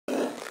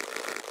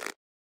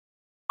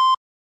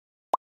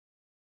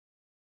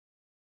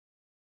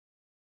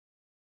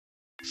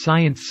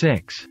Science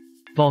 6.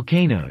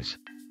 Volcanoes.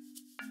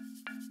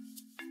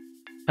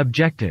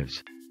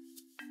 Objectives.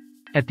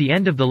 At the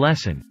end of the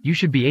lesson, you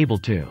should be able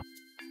to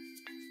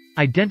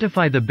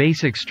identify the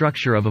basic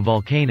structure of a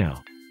volcano,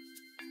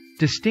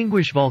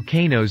 distinguish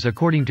volcanoes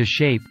according to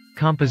shape,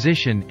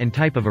 composition, and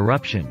type of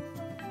eruption,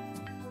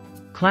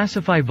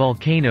 classify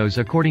volcanoes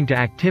according to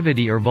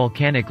activity or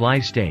volcanic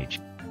life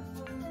stage,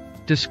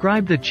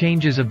 describe the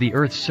changes of the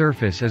Earth's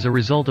surface as a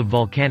result of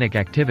volcanic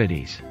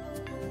activities.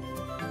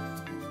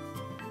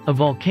 A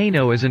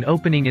volcano is an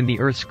opening in the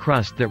Earth's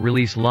crust that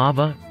release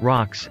lava,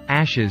 rocks,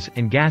 ashes,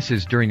 and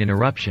gases during an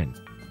eruption.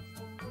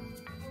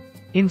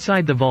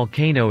 Inside the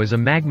volcano is a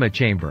magma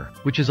chamber,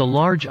 which is a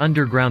large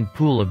underground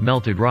pool of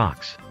melted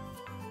rocks.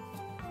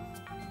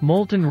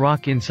 Molten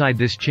rock inside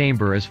this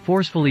chamber is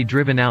forcefully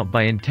driven out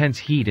by intense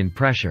heat and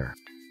pressure.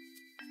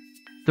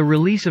 The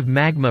release of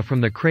magma from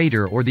the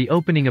crater or the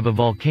opening of a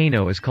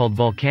volcano is called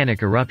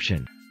volcanic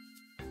eruption.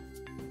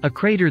 A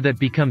crater that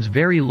becomes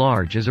very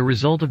large as a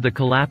result of the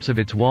collapse of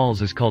its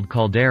walls is called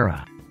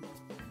caldera.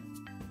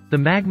 The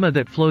magma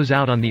that flows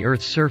out on the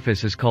Earth's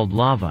surface is called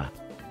lava.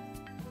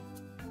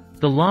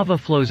 The lava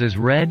flows as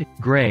red,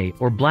 gray,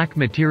 or black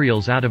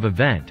materials out of a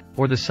vent,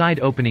 or the side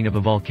opening of a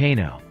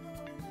volcano.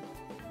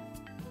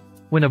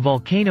 When a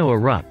volcano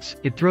erupts,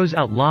 it throws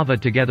out lava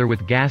together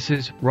with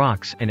gases,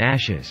 rocks, and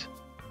ashes.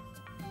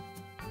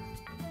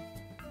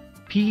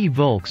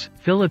 PREREQUISITE,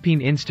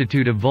 Philippine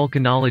Institute of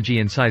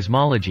Volcanology and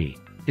Seismology,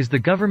 is the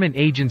government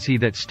agency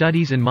that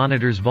studies and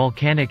monitors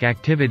volcanic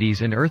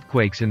activities and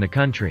earthquakes in the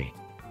country.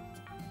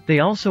 They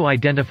also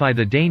identify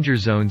the danger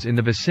zones in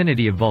the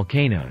vicinity of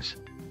volcanoes.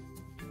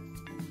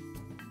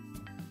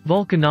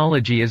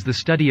 Volcanology is the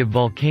study of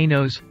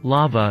volcanoes,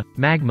 lava,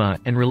 magma,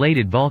 and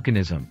related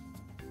volcanism.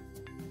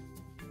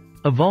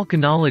 A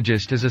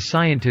volcanologist is a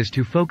scientist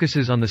who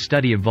focuses on the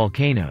study of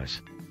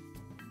volcanoes.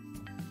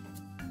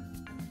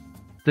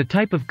 The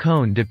type of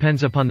cone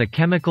depends upon the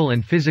chemical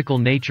and physical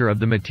nature of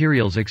the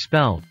materials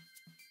expelled.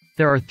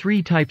 There are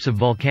three types of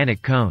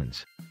volcanic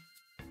cones.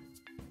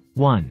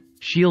 1.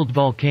 Shield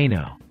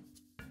volcano.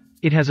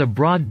 It has a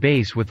broad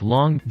base with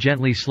long,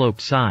 gently sloped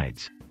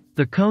sides.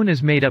 The cone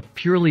is made up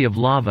purely of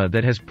lava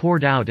that has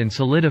poured out and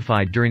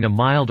solidified during a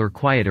mild or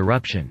quiet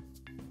eruption.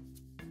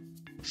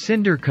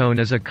 Cinder cone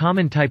is a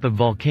common type of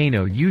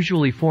volcano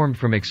usually formed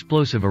from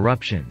explosive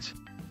eruptions.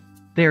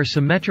 They are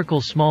symmetrical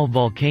small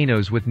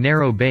volcanoes with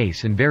narrow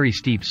base and very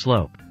steep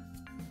slope.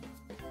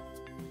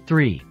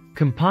 3.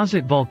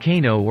 Composite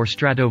volcano or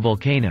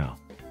stratovolcano.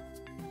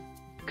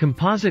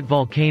 Composite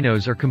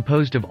volcanoes are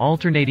composed of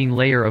alternating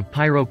layer of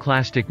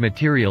pyroclastic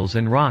materials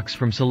and rocks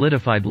from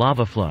solidified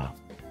lava flow.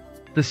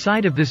 The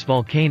side of this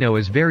volcano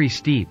is very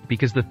steep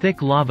because the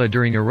thick lava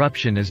during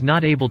eruption is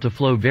not able to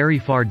flow very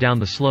far down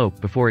the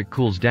slope before it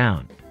cools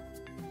down.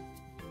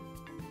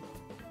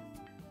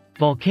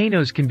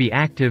 Volcanoes can be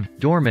active,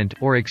 dormant,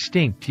 or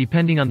extinct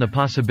depending on the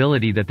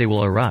possibility that they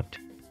will erupt.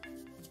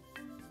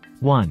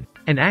 1.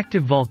 An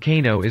active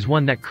volcano is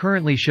one that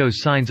currently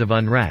shows signs of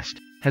unrest,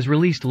 has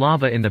released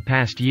lava in the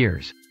past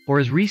years, or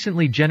is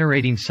recently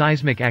generating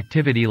seismic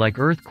activity like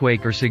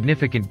earthquake or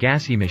significant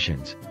gas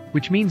emissions,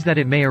 which means that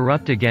it may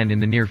erupt again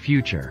in the near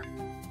future.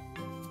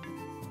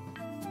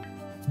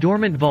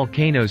 Dormant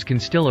volcanoes can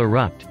still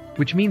erupt,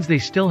 which means they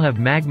still have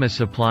magma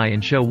supply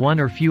and show one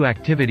or few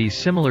activities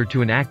similar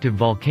to an active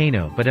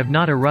volcano but have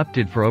not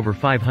erupted for over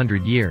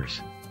 500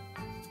 years.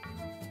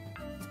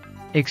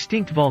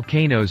 Extinct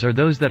volcanoes are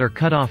those that are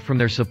cut off from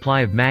their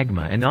supply of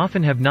magma and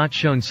often have not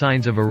shown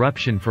signs of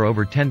eruption for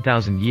over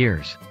 10,000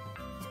 years.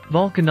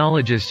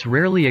 Volcanologists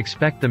rarely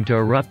expect them to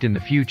erupt in the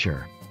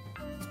future.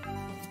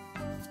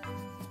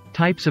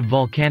 Types of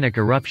volcanic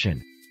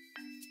eruption.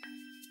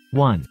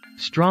 1.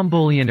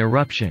 Strombolian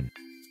eruption.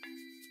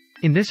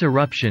 In this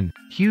eruption,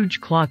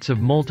 huge clots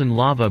of molten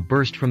lava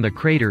burst from the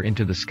crater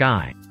into the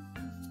sky.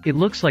 It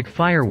looks like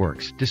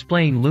fireworks,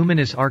 displaying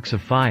luminous arcs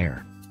of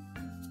fire.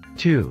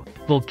 2.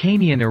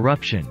 Volcanian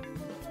eruption.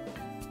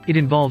 It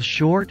involves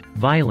short,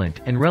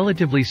 violent, and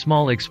relatively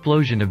small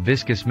explosion of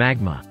viscous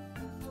magma.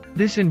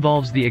 This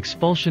involves the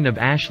expulsion of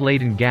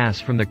ash-laden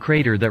gas from the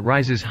crater that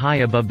rises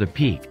high above the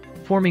peak,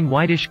 forming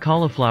whitish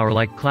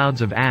cauliflower-like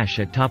clouds of ash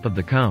at top of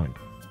the cone.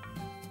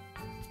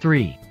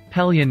 3.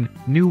 Pelion,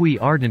 Nui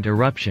ardent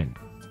eruption.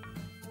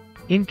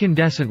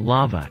 Incandescent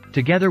lava,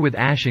 together with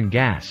ash and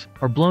gas,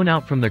 are blown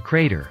out from the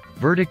crater,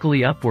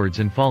 vertically upwards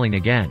and falling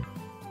again.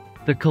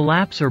 The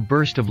collapse or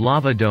burst of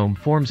lava dome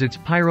forms its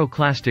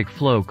pyroclastic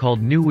flow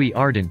called Nui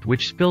ardent,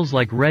 which spills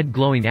like red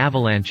glowing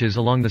avalanches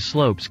along the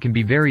slopes, can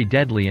be very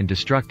deadly and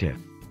destructive.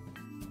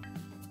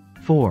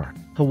 4.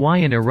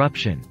 Hawaiian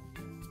eruption.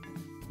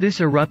 This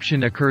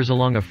eruption occurs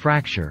along a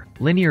fracture,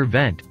 linear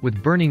vent,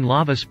 with burning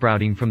lava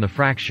sprouting from the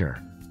fracture.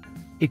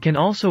 It can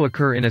also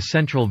occur in a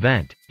central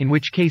vent, in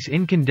which case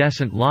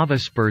incandescent lava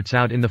spurts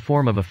out in the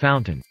form of a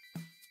fountain.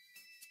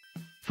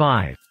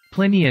 5.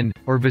 Plinian,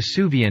 or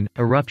Vesuvian,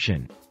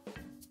 eruption.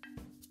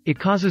 It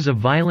causes a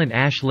violent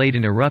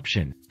ash-laden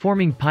eruption,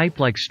 forming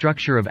pipe-like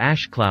structure of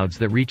ash clouds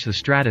that reach the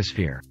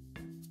stratosphere.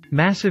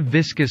 Massive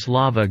viscous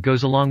lava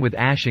goes along with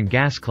ash and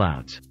gas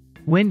clouds.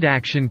 Wind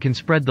action can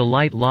spread the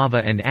light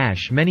lava and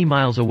ash many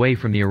miles away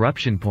from the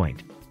eruption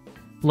point.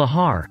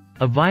 Lahar,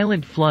 a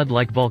violent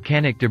flood-like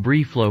volcanic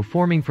debris flow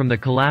forming from the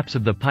collapse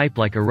of the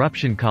pipe-like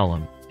eruption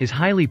column, is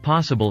highly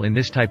possible in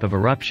this type of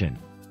eruption.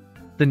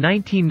 The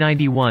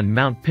 1991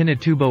 Mount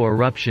Pinatubo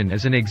eruption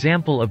is an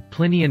example of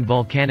Plinian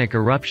volcanic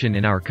eruption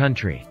in our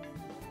country.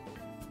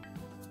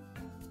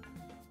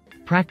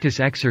 Practice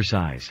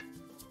exercise.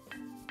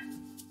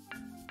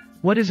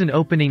 What is an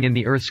opening in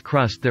the Earth's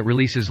crust that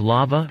releases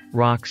lava,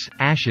 rocks,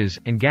 ashes,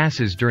 and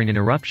gases during an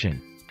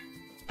eruption?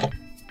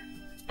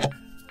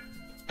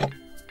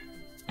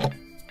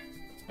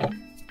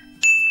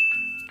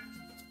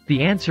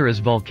 The answer is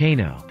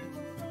volcano.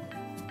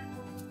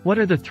 What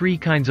are the three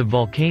kinds of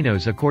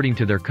volcanoes according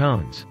to their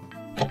cones?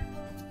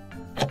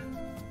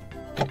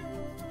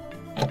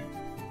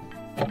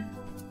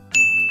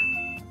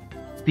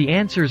 The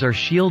answers are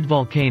shield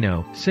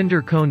volcano,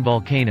 cinder cone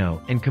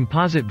volcano, and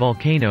composite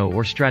volcano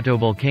or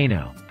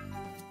stratovolcano.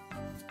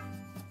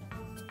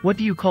 What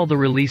do you call the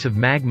release of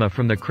magma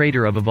from the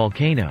crater of a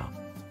volcano?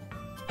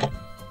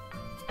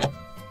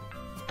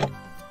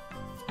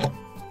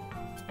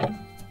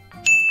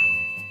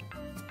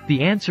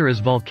 The answer is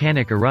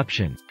volcanic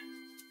eruption.